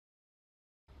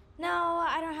No,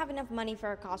 I don't have enough money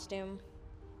for a costume.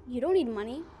 You don't need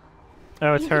money.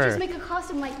 Oh, it's you her. You could just make a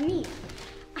costume like me.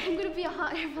 I'm gonna be a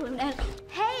hot air balloon and...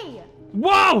 Hey!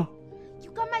 Whoa! You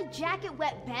got my jacket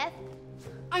wet, Beth.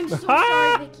 I'm so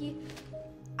sorry, Vicky.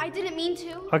 I didn't mean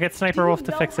to. I'll get Sniper Wolf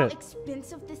to fix it. Do you know how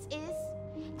expensive this is?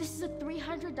 This is a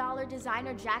 $300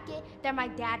 designer jacket that my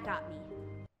dad got me.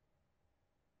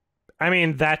 I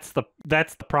mean, that's the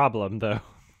problem, though.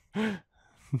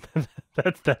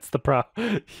 that's the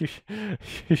problem.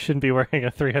 You shouldn't be wearing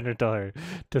a $300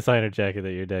 designer jacket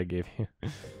that your dad gave you.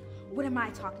 What am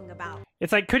I talking about?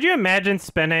 It's like, could you imagine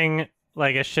spending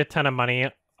like a shit ton of money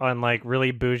on like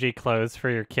really bougie clothes for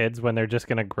your kids when they're just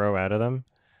gonna grow out of them?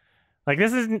 Like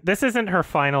this isn't her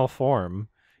final form.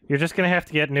 You're just gonna have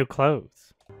to get new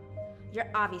clothes. You're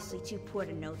obviously too poor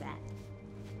to know that.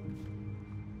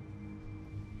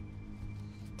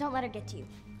 Don't let her get to you.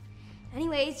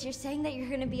 Anyways, you're saying that you're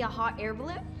gonna be a hot air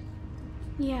balloon?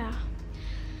 Yeah.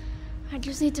 I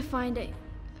just need to find it.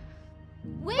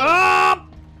 Wait! Oh!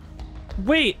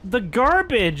 Wait, the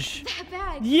garbage! That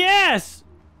bag! Yes!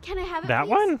 Can I have it, That please?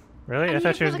 one? Really? I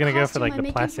thought she was gonna go for like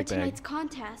the plastic bag. Tonight's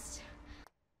contest.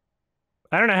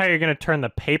 I don't know how you're gonna turn the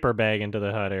paper bag into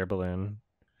the hot air balloon.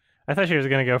 I thought she was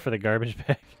gonna go for the garbage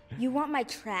bag. You want my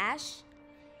trash?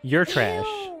 Your trash.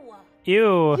 Ew!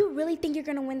 Ew. You really think you're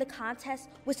gonna win the contest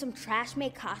with some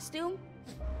trash-made costume?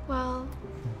 Well,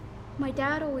 my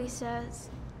dad always says,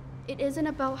 it isn't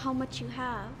about how much you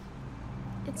have.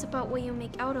 It's about what you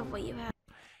make out of what you have.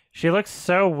 She looks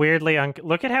so weirdly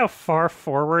look at how far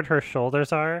forward her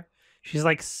shoulders are. She's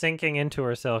like sinking into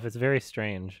herself. It's very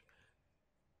strange.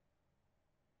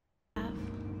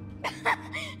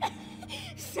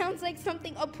 Sounds like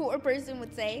something a poor person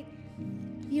would say.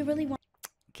 You really want...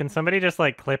 Can somebody just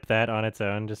like clip that on its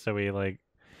own just so we like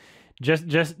just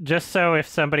so if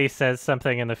somebody says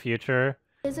something in the future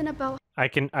Isn't about I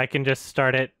can just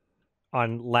start it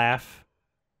on laugh.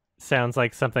 Sounds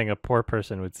like something a poor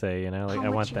person would say, you know? Like how I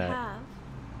much want you that. have.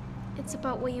 It's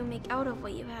about what you make out of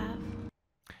what you have.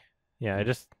 Yeah,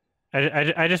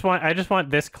 I just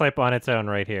want this clip on its own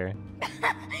right here.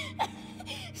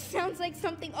 Sounds like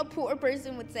something a poor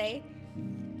person would say.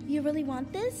 You really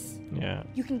want this? Yeah.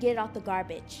 You can get it out the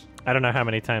garbage. I don't know how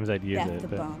many times I'd use Beth it. the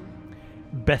But... bum.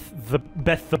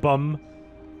 Beth the bum.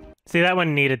 See, that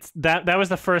one needed that was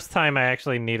the first time I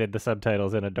actually needed the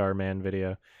subtitles in a Dhar Man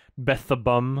video. Beth the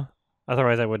bum.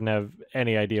 Otherwise I wouldn't have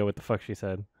any idea what the fuck she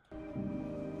said.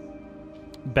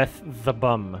 Beth the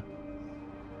bum.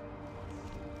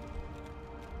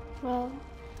 Well,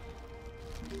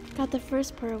 got the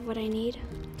first part of what I need.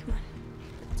 Come on,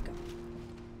 let's go.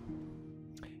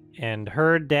 And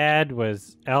her dad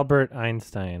was Albert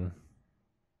Einstein.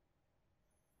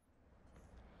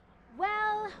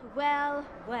 Well.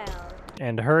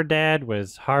 And her dad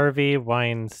was Harvey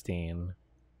Weinstein.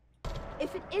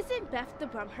 If it isn't Beth the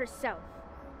bum herself,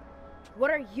 what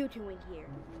are you doing here?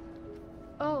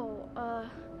 Oh,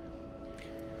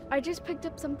 I just picked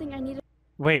up something I needed.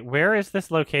 Wait, where is this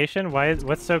location?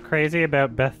 What's so crazy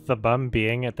about Beth the bum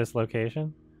being at this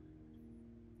location?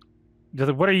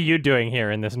 What are you doing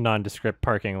here in this nondescript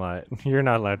parking lot? You're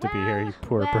not allowed to be here, you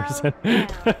poor person.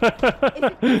 If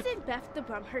it isn't Beth the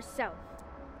bum herself,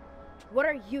 what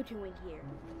are you doing here?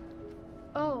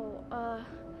 Oh,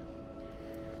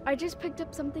 I just picked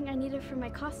up something I needed for my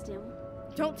costume.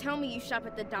 Don't tell me you shop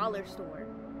at the dollar store.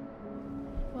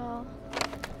 Well,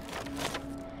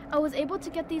 I was able to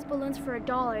get these balloons for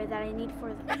 $1 that I need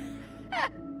for them.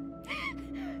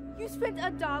 You spent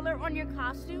 $1 on your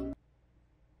costume?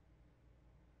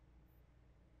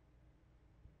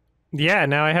 Yeah,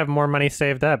 now I have more money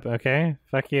saved up, okay?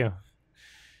 Fuck you.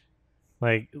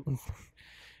 Like,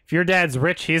 if your dad's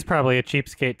rich, he's probably a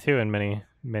cheapskate too in many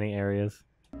areas.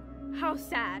 How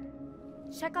sad.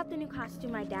 Check out the new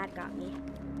costume my dad got me.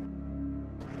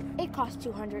 It cost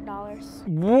 $200.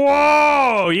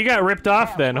 Whoa! You got ripped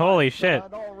off then. Holy shit.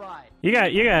 You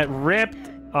got ripped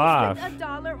off. Spent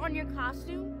 $1 on your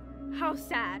costume? How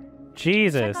sad.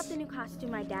 Jesus. Check out the new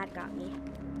costume my dad got me.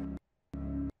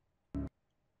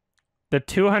 The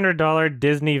 $200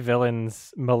 Disney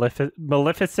Villains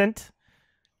Maleficent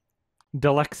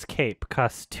Deluxe Cape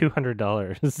costs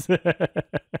 $200.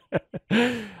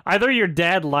 Either your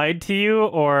dad lied to you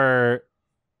or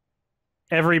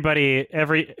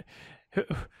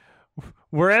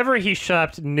wherever he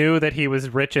shopped knew that he was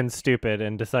rich and stupid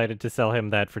and decided to sell him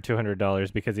that for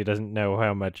 $200 because he doesn't know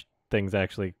how much things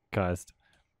actually cost.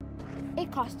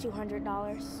 It cost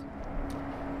 $200.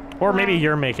 Or maybe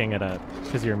you're making it up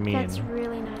because you're mean. That's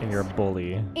really nice. And you're a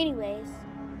bully. Anyways,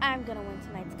 I'm gonna win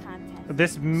tonight's contest.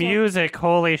 This music,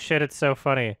 holy shit, it's so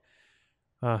funny.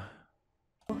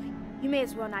 You may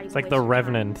as well not even It's like waste the your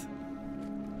Revenant.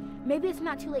 time. Maybe it's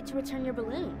not too late to return your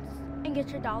balloons and get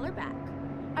your dollar back.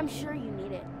 I'm sure you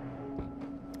need it.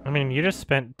 I mean, you just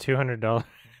spent $200.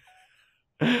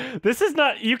 This is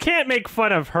not... You can't make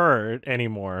fun of her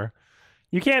anymore.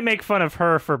 You can't make fun of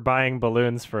her for buying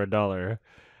balloons for $1.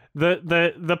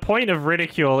 The point of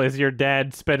ridicule is your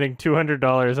dad spending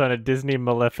 $200 on a Disney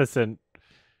Maleficent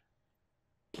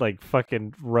like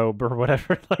fucking robe or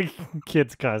whatever, like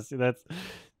kids costume.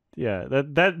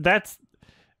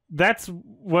 That's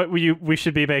what we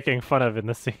should be making fun of in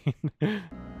the scene. Hey,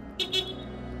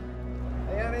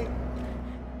 honey.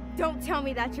 Don't tell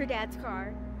me that's your dad's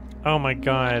car. Oh my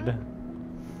god.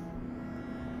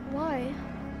 Why?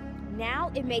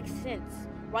 Now it makes sense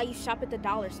why you shop at the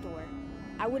dollar store.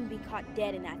 I wouldn't be caught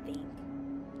dead in that thing.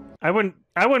 I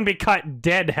wouldn't be caught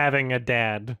dead having a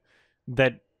dad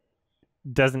that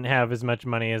doesn't have as much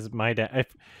money as my dad.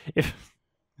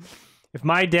 If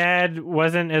my dad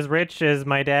wasn't as rich as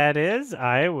my dad is,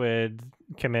 I would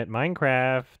commit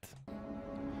Minecraft.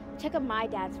 Check out my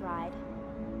dad's ride.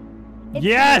 It's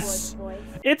Yes! Rolls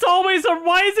Royce. It's always a...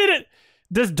 Why is it...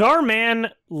 Does Dhar Mann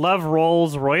love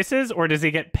Rolls Royces, or does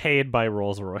he get paid by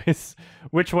Rolls Royce?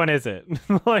 Which one is it?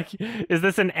 Like, is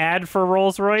this an ad for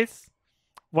Rolls Royce?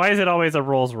 Why is it always a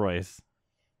Rolls Royce?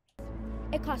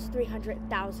 It costs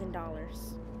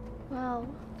 $300,000. Well,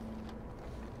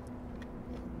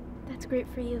 that's great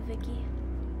for you, Vicky.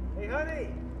 Hey, honey.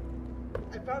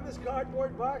 I found this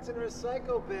cardboard box in a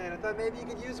recycle bin. I thought maybe you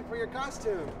could use it for your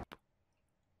costume.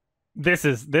 This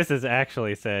is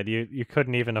actually sad. You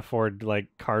couldn't even afford like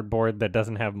cardboard that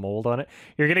doesn't have mold on it.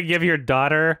 You're gonna give your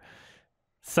daughter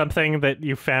something that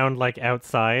you found like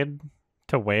outside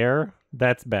to wear?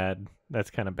 That's bad. That's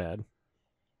kind of bad.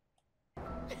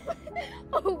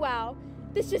 Oh wow,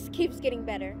 this just keeps getting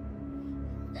better.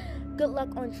 Good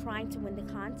luck on trying to win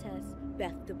the contest,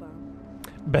 Beth the Bum.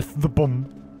 Beth the Bum.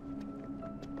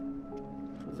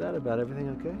 Is that about everything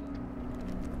okay?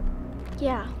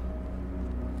 Yeah.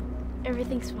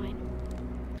 Everything's fine.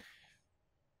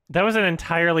 That was an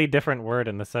entirely different word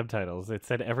in the subtitles. It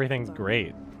said everything's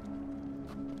great.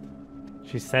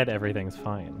 She said everything's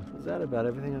fine. Is that about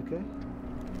everything okay?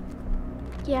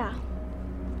 Yeah.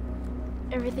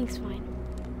 Everything's fine.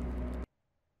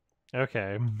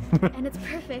 Okay. And it's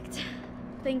perfect.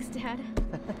 Thanks, Dad.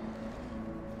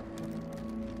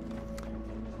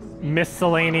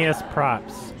 Miscellaneous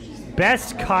props.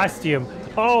 Best costume.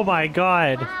 Oh my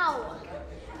god. Wow,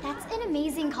 that's an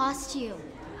amazing costume.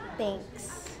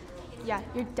 Thanks. Yeah,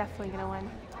 you're definitely gonna win.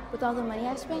 With all the money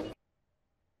I spent?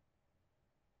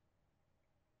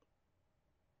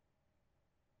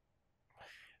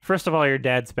 First of all, your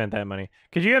dad spent that money.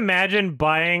 Could you imagine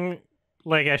buying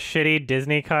like a shitty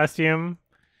Disney costume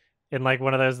in like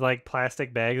one of those like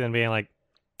plastic bags and being like,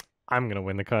 I'm gonna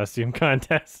win the costume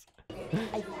contest? I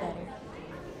better.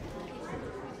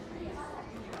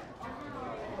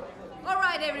 All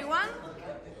right, everyone.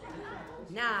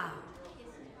 Now,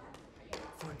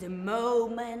 for the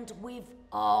moment we've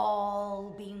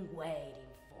all been waiting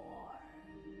for.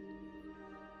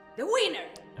 The winner.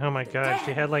 Oh my god,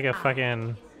 she had like a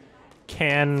fucking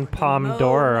can The Palme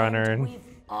d'Or on her. moment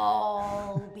we've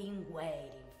all been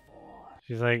waiting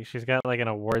for. She's got like an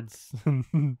awards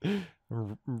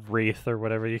wreath or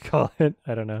whatever you call it.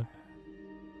 I don't know.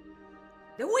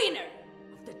 The winner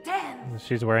of the 10th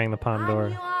She's wearing the Palme d'Or.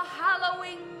 annual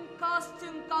Halloween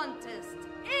costume contest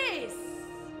is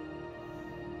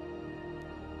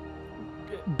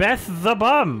Beth the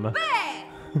Bum. Beth,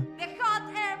 the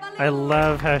hot air balloon. I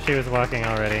love how she was walking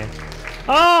already.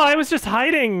 Oh, I was just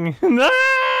hiding.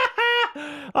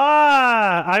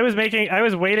 I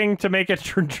was waiting to make a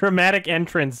dramatic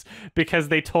entrance because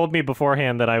they told me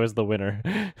beforehand that I was the winner.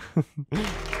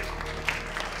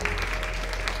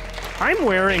 I'm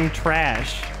wearing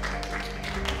trash.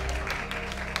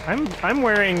 I'm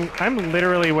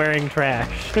literally wearing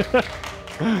trash.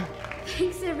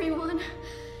 Thanks, everyone.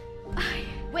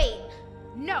 Wait,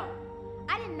 no.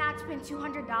 I did not spend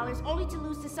 $200 only to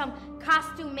lose to some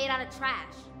costume made out of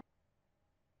trash.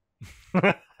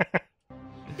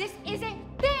 This isn't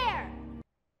fair!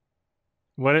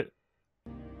 What?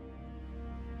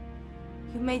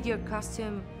 You made your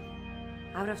costume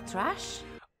out of trash?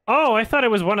 Oh, I thought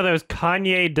it was one of those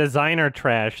Kanye designer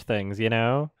trash things, you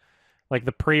know? Like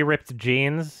the pre-ripped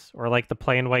jeans or like the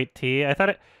plain white tee. I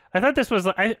thought this was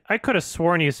I could have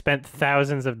sworn you spent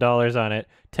thousands of dollars on it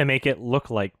to make it look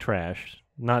like trash,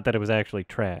 not that it was actually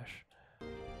trash.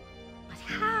 But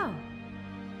how?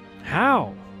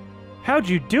 How? How'd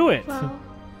you do it? Well,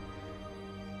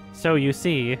 So you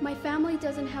see. my family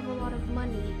doesn't have a lot of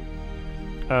money.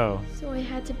 Oh. So I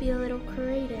had to be a little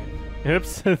creative.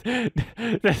 Oops.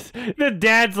 The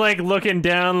dad's like looking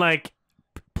down like,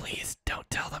 please don't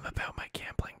tell them about my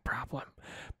gambling problem.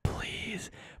 Please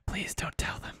don't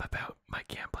tell them about my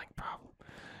gambling problem.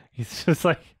 He's just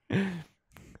like, I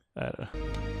don't know.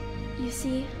 You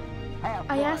see,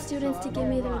 I asked students to give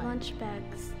me their lunch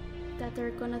bags that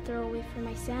they're gonna throw away for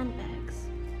my sandbags.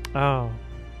 Oh.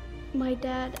 My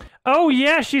dad... Oh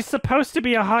yeah, she's supposed to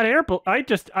be a hot air balloon.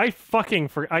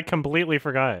 I completely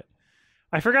forgot.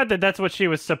 I forgot that that's what she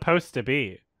was supposed to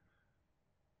be.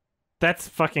 That's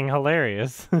fucking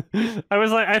hilarious.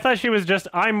 I thought she was just,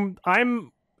 I'm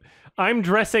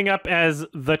dressing up as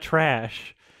the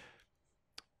trash.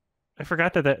 I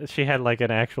forgot that she had like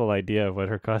an actual idea of what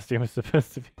her costume was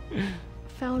supposed to be.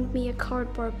 Found me a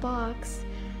cardboard box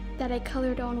that I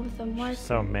colored on with a marker.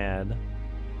 So mad.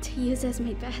 To use as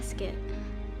my basket.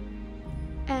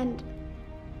 And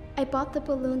I bought the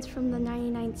balloons from the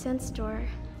 99-cent store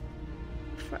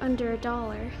for under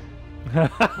 $1.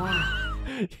 Wow.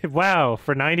 Wow,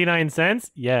 for 99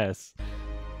 cents? Yes.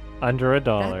 Under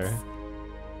 $1. That's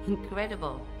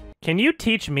incredible. Can you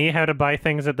teach me how to buy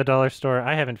things at the dollar store?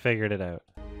 I haven't figured it out.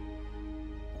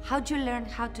 How'd you learn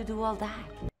how to do all that?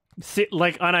 See,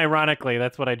 like, unironically,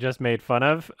 that's what I just made fun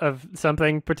of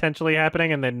something potentially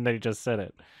happening, and then they just said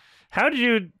it. How did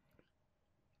you...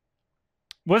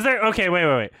 Was there... Okay,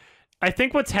 wait. I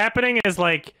think what's happening is,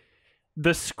 like,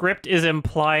 the script is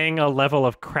implying a level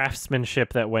of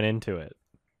craftsmanship that went into it.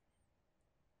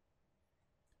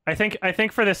 I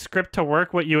think for the script to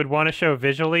work, what you would want to show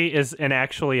visually is an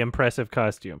actually impressive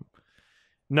costume.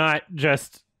 Not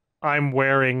just, I'm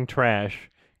wearing trash.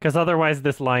 Because otherwise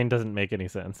this line doesn't make any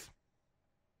sense.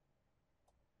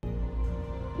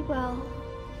 Well...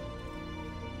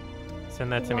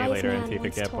 Send that to me Wise later, man Antifa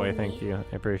once Cat Boy. told Thank me, you.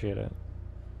 I appreciate it.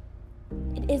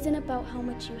 It isn't about how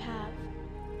much you have.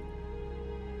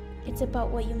 It's about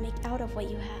what you make out of what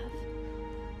you have.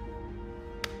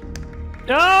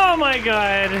 Oh my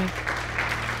god!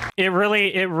 It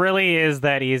really is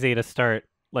that easy to start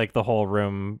like the whole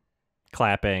room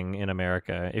clapping in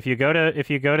America. If you go to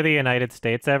the United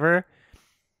States ever,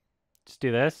 just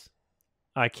do this.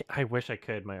 I wish I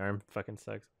could. My arm fucking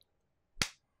sucks.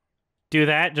 Do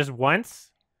that just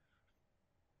once,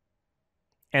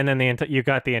 and then you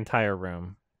got the entire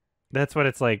room. That's what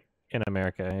it's like in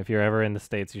America. If you're ever in the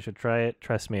States, you should try it.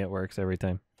 Trust me, it works every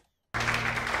time.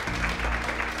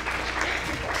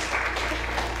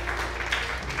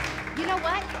 You know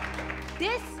what?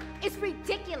 This is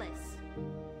ridiculous.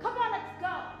 Come on, let's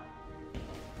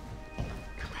go.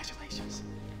 Congratulations.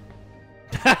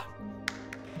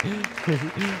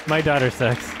 My daughter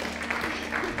sucks.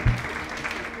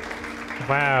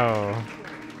 Wow.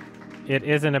 It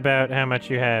isn't about how much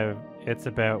you have. It's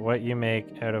about what you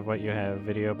make out of what you have.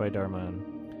 Video by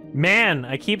Darman. Man,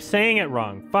 I keep saying it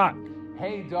wrong. Fuck.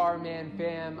 Hey Darman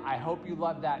fam, I hope you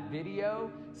loved that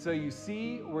video. So you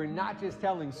see, we're not just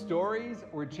telling stories,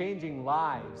 we're changing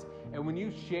lives. And when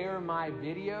you share my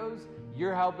videos,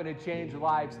 you're helping to change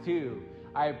lives too.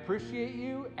 I appreciate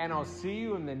you, and I'll see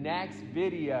you in the next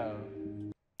video.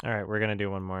 All right, we're gonna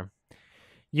do one more.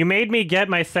 You made me get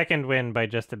my second win by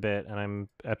just a bit, and I'm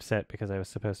upset because I was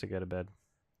supposed to go to bed.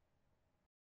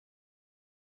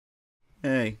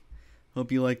 Hey,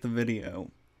 hope you liked the video.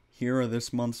 Here are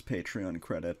this month's Patreon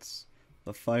credits.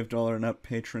 The $5 and up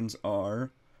patrons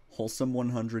are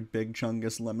Wholesome100 Big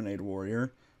Chungus Lemonade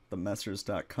Warrior,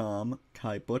 TheMessers.com,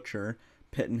 Kai Butcher,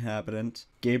 Pit Inhabitant,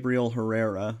 Gabriel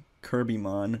Herrera,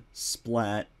 Kirby-Mon,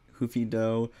 Splat, Hoofy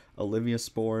Doe, Olivia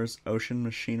Spores, Ocean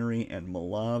Machinery, and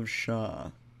Malav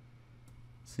Shah.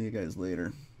 See you guys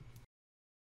later.